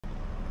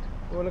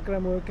Oh, look at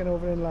them working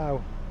over in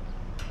Laos.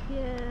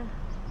 Yeah.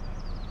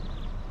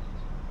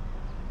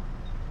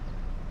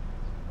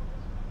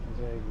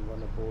 There you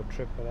want a boat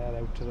trip for that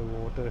out to the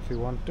water if you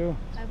want to.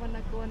 I want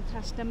to go and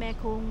touch the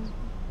Mekong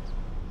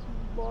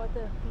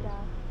water.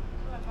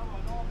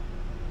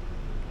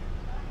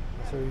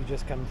 So you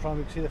just come from,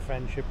 you can see the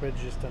Friendship Bridge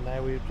just down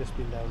there, we've just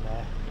been down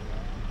there.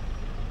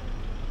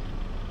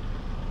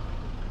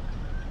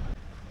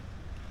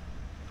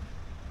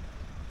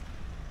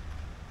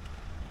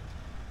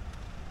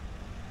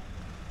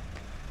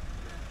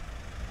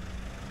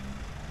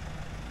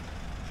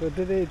 So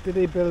did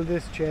they build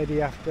this Chedi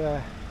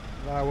after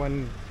that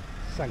one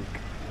sunk?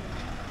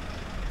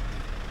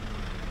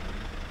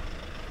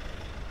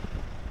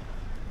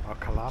 Or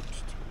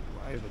collapsed?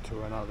 Either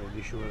two, I'm not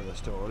really sure of the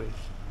story.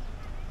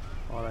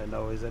 All I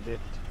know is that it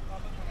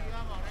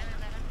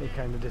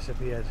kind of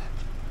disappeared.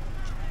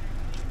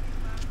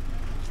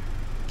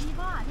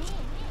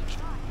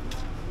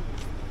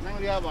 นั่ง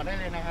เรือบอกได้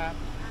เลยนะครับ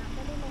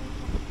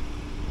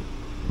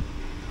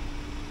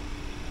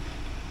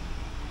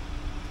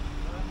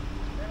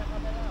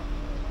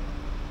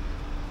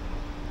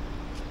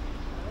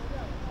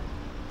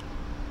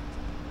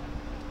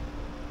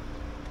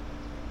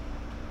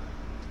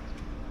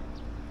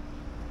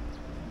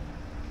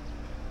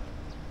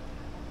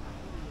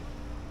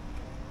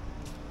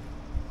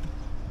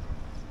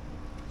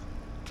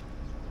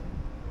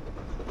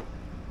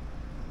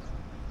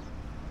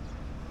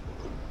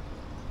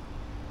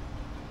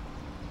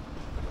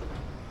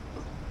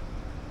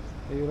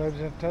Are you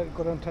allowed to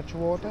go down and touch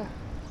water?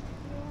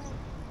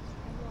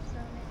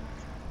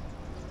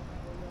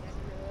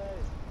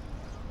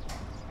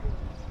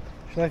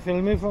 Shall I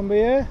film you from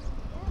here?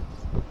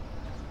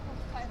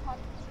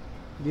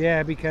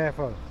 Yeah, be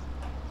careful.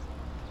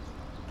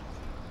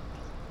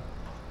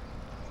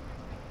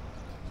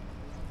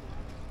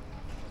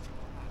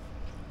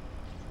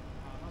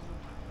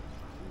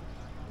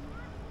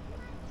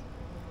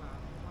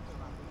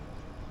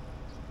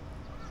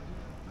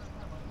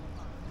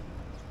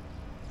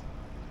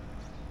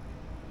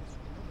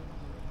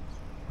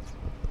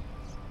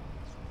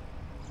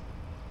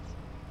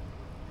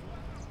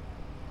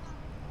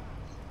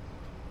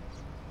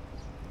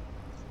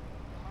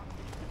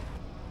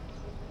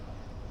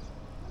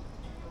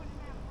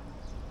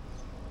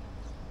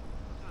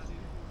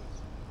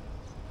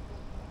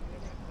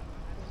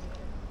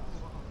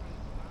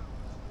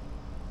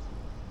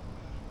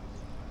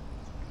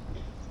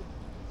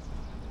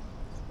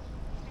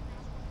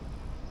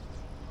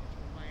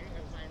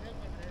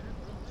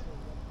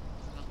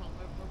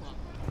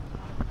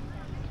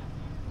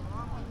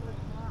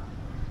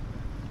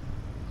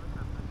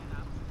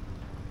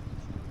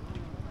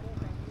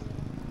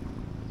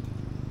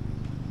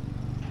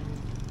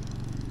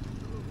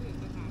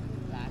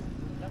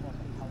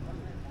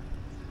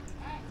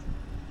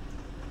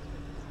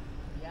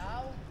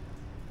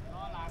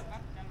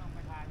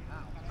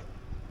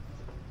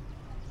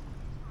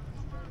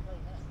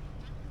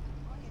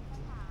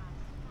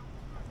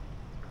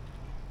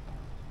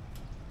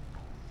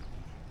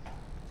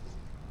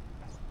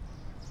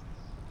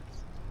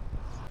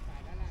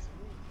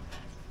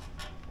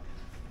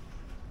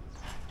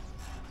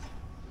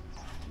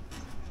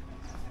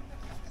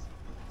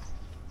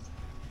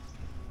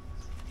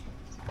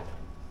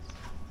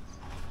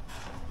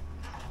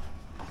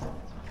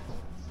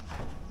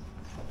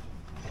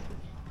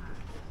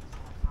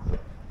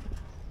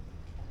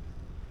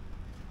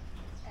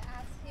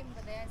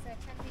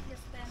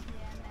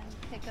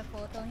 Take a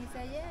photo. He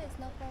said, yeah, it's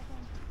no problem.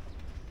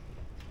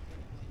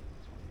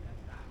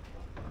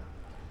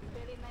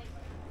 Very nice.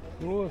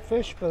 Oh, a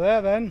fish for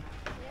there then.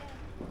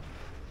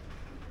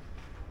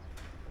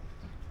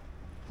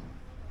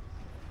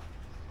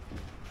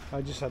 Yeah.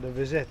 I just had a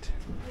visit.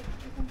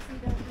 You can see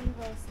the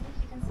rivers.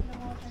 You can see the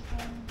water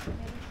going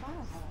very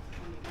fast.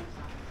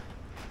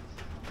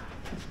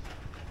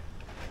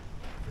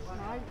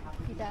 Now,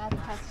 Phra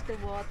touch the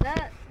water.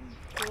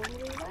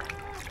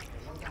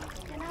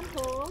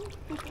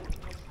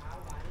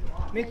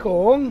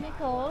 Mekong.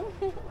 Mekong.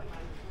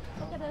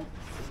 Look at the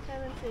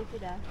currency,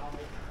 Phra.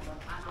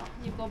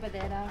 You go by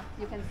there now.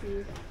 You can see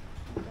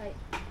right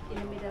in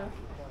the middle.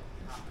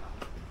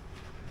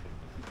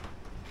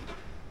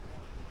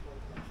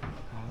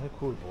 Oh, they're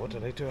cool boat.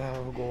 I'd like to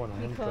have a go on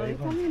and drive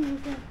Come on. in, you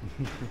can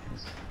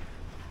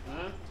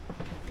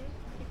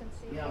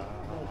see. เดี๋ยว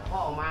พ่อ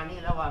ออกมานี่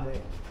แล้วว่าเลย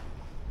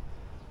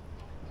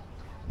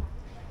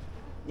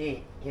นี่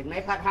เห็นไหม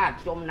พระธาตุ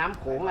จมน้ำ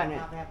โขงอ่ะเนี่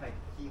ย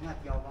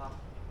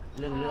เ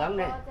หลืองๆ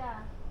เนี่ย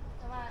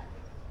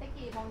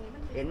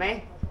เห็นไหม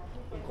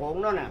โขง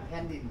นั่นน่ะแผ่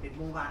นดินเป็นห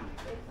มู่บ้าน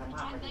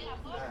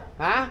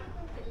ฮะ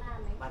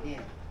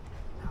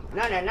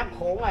นั่นแหละน้ำโข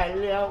งไอ้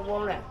เรือว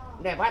งเนี่ย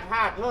ได้พระธ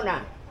าตุนู่นน่ะ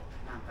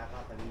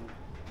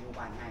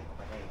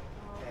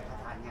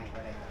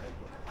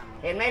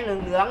เห็นไหมเห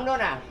ลืองๆนู่น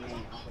น่ะ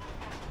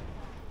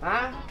ฮะ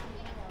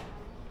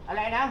อะไ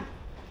รนะ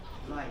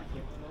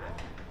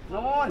โ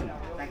น่น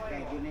แต่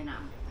อยู่ในน้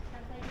ำ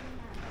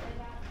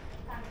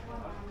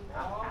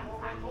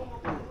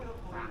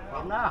ผ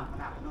มเนาะ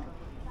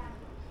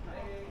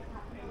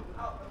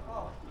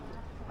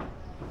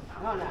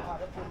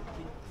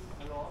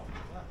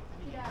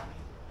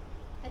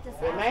just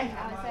เห็นไหม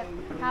I said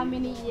how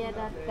many years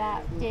that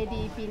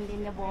Chedi been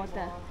in the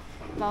water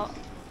เรา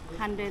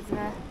hundreds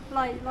นะ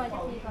ร้อยจะ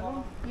ปีก่อน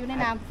อยู่ใน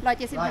น้ำ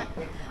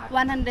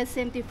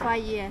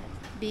175 years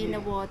be in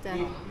the water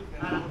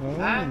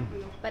Oh.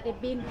 but it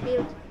been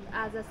built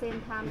at the same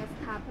time as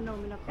Thar Phnom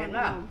in เห็น Nakhon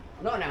ป่ะ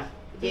Phanom โน่นน่ะ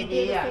เจ Been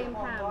ดี built ย์อ่ะ the same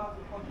time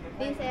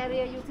this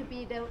area used to be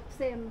the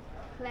same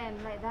land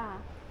like that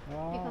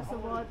because the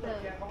water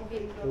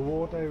been The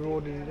water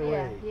eroded it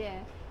away. yeah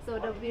so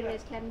the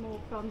village can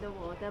move from the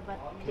water but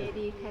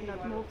Chedi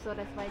cannot move so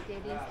that's why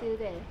Chedi is still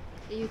there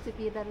it used to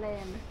be the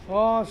land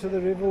Oh, so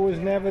the river was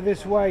never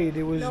this wide.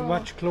 It was No.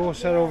 much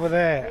closer over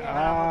there.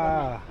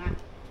 Ah.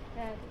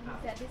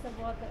 This is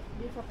water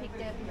this a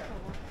picture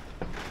before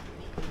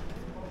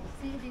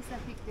see this a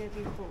picture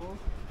before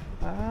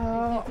Oh.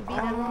 used to be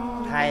the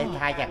land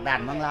ทายจากด่า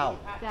นเมืองเล่า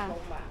yeah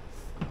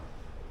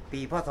ปี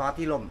พศ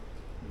ที่ล่ม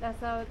that's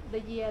how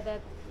the year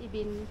that it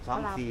been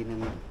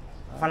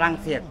 241ฝรั่ง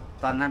เศส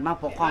ตอนนั้นมา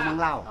ปกครองเมือง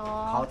เล่า อ๋อ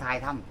เขาทาย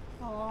ถ้ oh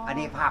ำอัน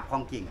นี้ภาพขอ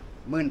งจริง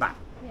10,000 บาท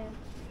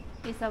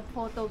yeah it's a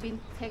photo been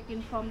taken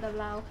from the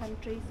Lao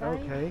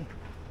countryside Okay.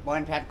 บอ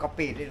ลแพทก็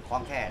ปีดขอ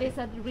งแท้ This is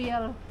a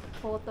real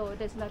photo.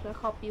 There's not a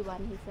copy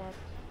one. He said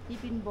he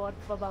been bought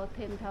for about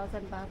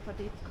 10,000 baht for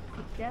this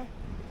picture.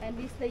 And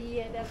this the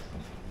year that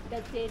the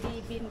Chedi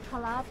been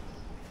collapsed.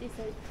 This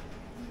is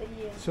the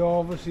year. So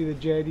obviously the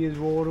jetty is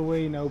wore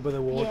away now by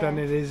the water, Yeah. and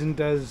it isn't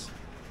as.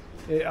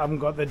 I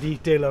haven't got the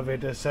detail of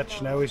it as such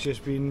now. It's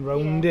just been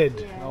rounded,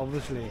 yeah.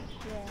 obviously.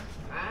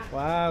 Yeah.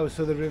 Wow. So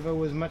the river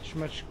was much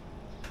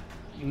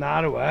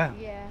narrower,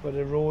 Yeah. but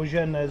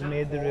erosion has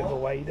made the river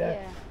wider,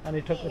 Yeah. and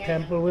it took the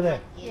temple with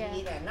it.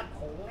 นี่แหละน้ำโข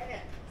งนะเนี่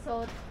ย So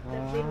the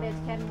village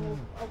can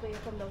move away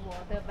from the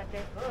water, but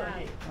they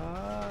can't.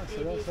 Ah, so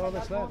They that's all cannot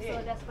that's move, left. so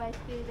that's why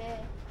it's still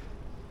there.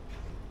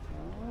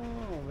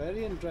 Oh,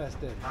 very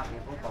interesting. ภาพนี้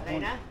ผมประมู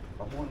ล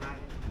มา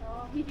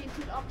Oh, he been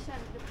to the auction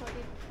for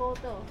this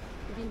photo.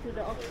 He been to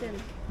the auction.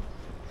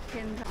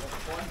 10,000.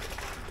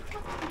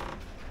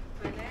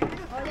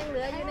 อ๋อยังเห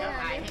ลืออยู่ใน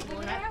นั้นนี่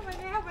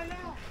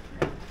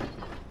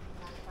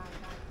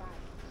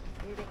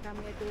They come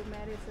here to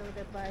marry so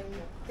they buy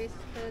fish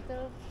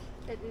turtle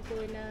that is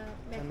going to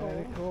Mekong.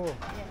 America.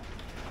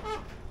 Yeah.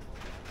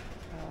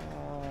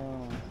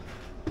 Oh,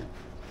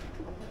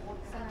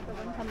 So the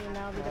one coming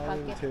now with the oh,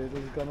 the bucket.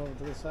 turtle's gone over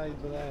to the side,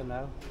 but there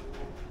now.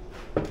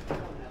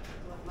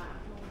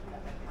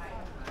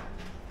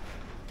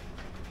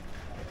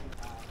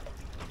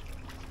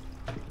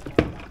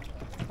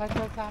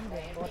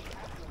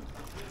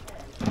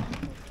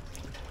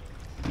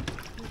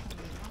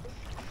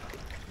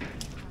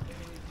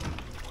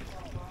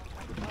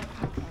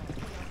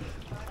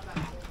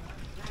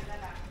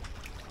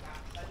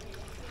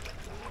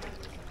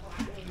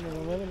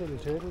 No, the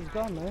turtle's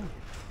gone now.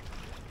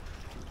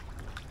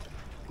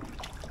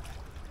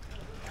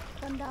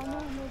 Come down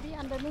there, maybe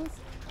underneath.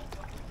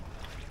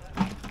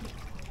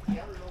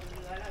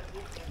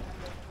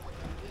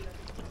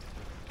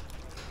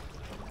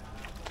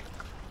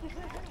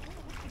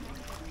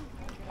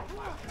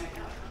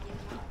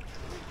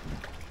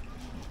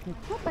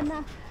 Look,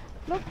 Anna.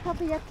 Look,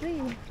 papaya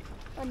tree.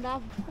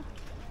 Anna.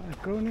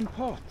 They're grown in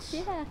pots.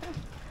 Yeah.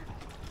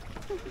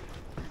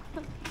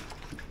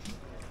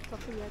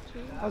 Papaya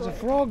tree. There's a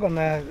frog on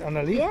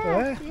a leaf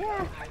there.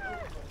 Yeah.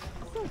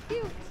 So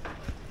cute.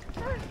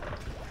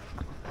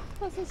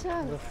 What's a The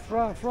chance?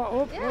 frog.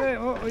 Oh, Yeah. there.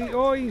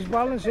 Oh, he's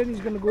balancing. He's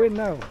going to go in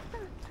now.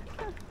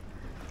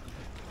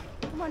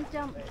 Come on,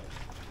 jump.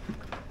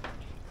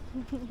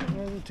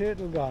 Where's the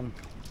turtle gone?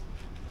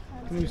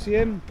 Can you see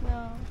him?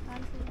 No,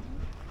 can't see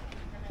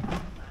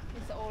him.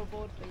 It's an old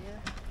boat for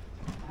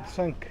you.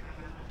 Sunk.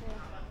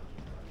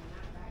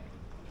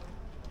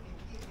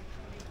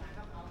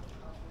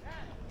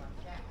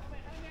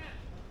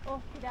 Oh,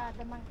 tidak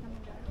ada makan.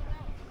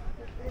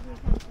 Let me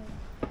come.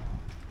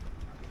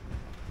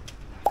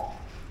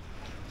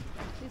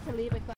 This leave it.